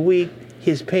 days to a week,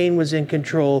 his pain was in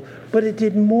control, but it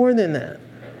did more than that.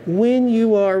 When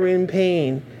you are in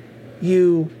pain,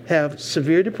 you have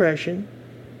severe depression,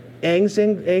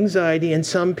 anxiety, and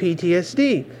some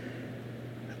PTSD.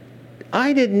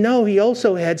 I didn't know he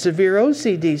also had severe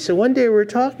OCD. So one day we were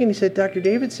talking, he said, Dr.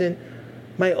 Davidson,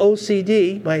 my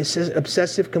OCD, my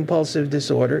obsessive compulsive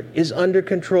disorder, is under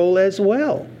control as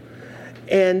well.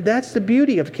 And that's the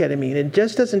beauty of ketamine. It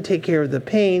just doesn't take care of the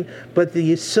pain, but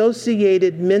the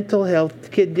associated mental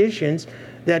health conditions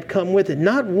that come with it.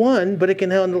 Not one, but it can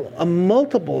handle a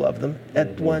multiple of them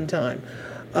at one time.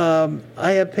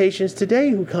 I have patients today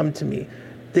who come to me.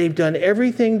 They've done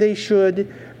everything they should.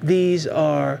 These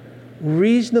are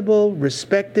reasonable,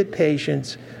 respected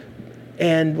patients,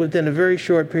 and within a very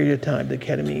short period of time, the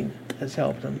ketamine has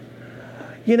helped them.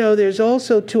 You know, there's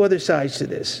also two other sides to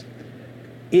this.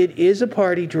 It is a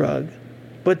party drug,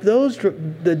 but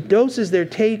the doses they're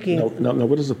taking... No,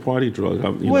 what is a party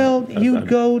drug? You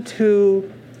go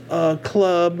to a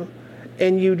club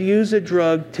and you'd use a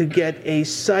drug to get a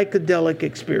psychedelic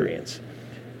experience.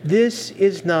 This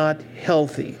is not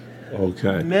healthy.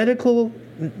 Okay.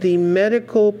 The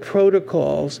medical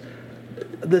protocols,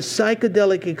 the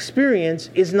psychedelic experience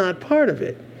is not part of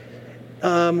it.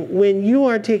 When you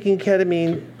are taking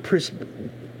ketamine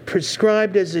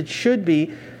prescribed as it should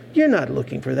be, you're not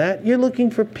looking for that. You're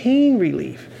looking for pain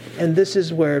relief. And this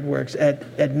is where it works,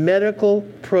 at medical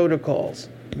protocols.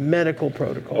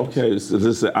 Okay,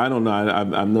 so I don't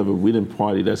know. We didn't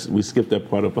party. We skipped that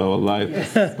part of our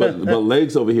life. but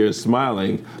Legs over here is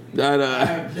smiling.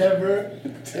 I've never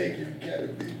taken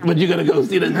ketamine. But you're going to go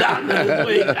see the doctor this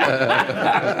week.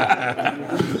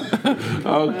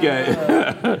 Okay.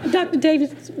 Dr.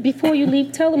 Davis, before you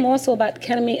leave, tell them also about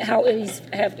ketamine, how it has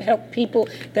helped people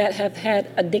that have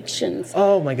had addictions.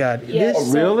 Oh, my God.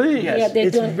 Yes. Really? Yes.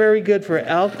 It's very good for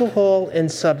alcohol and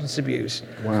substance abuse.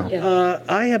 Wow. Yeah.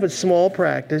 I have a small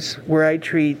practice where I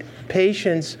treat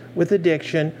patients with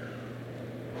addiction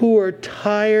who are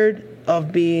tired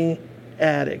of being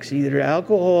addicts, either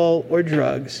alcohol or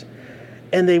drugs,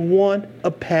 and they want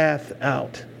a path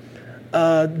out.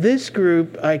 This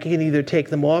group, I can either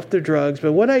take them off their drugs,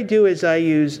 but what I do is I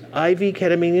use IV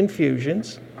ketamine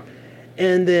infusions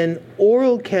and then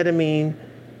oral ketamine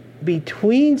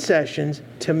between sessions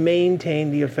to maintain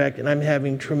the effect, and I'm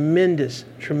having tremendous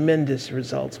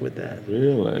results with that.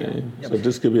 Really? Yeah. So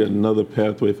this could be another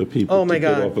pathway for people to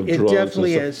get off of drugs. Oh my God, it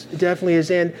definitely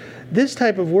is. And this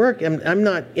type of work, I'm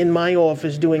not in my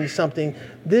office doing something.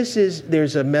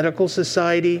 There's a medical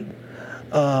society.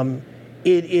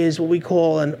 It is what we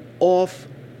call an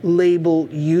off-label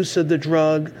use of the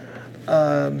drug.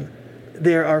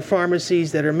 There are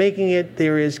pharmacies that are making it.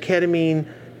 There is esketamine,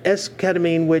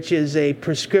 which is a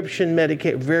prescription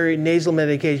very nasal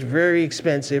medication, very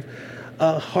expensive.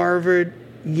 Harvard,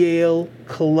 Yale,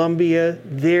 Columbia,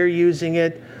 they're using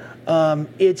it.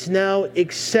 It's now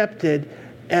accepted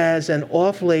as an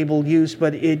off-label use,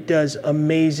 but it does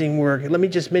amazing work. Let me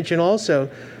just mention also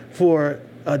for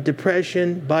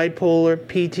depression, bipolar,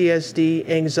 PTSD,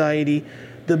 anxiety,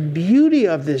 the beauty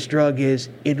of this drug is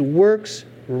it works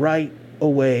right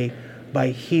away by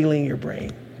healing your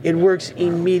brain. It works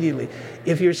immediately.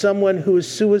 If you're someone who is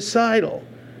suicidal,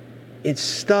 it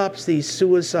stops these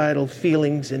suicidal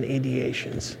feelings and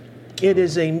ideations.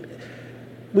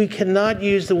 We cannot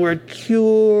use the word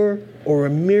cure or a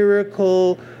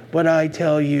miracle, but I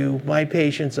tell you, my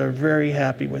patients are very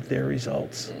happy with their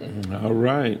results. All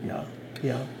right.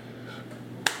 Yeah.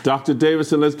 Dr.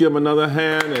 Davidson, let's give him another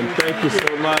hand, and thank you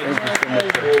so much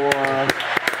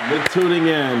for tuning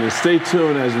in. And stay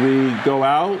tuned as we go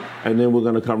out, and then we're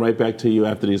going to come right back to you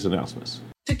after these announcements.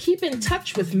 To keep in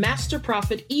touch with Master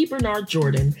Prophet E. Bernard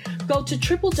Jordan, go to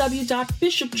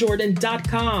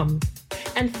www.bishopjordan.com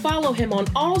and follow him on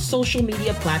all social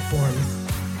media platforms.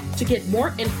 To get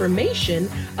more information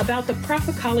about the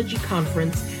Prophecology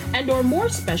Conference and/or more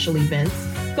special events,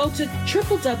 go to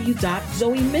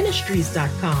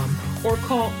www.zoeministries.com or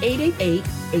call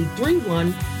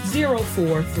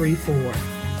 888-831-0434.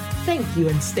 Thank you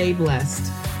and stay blessed.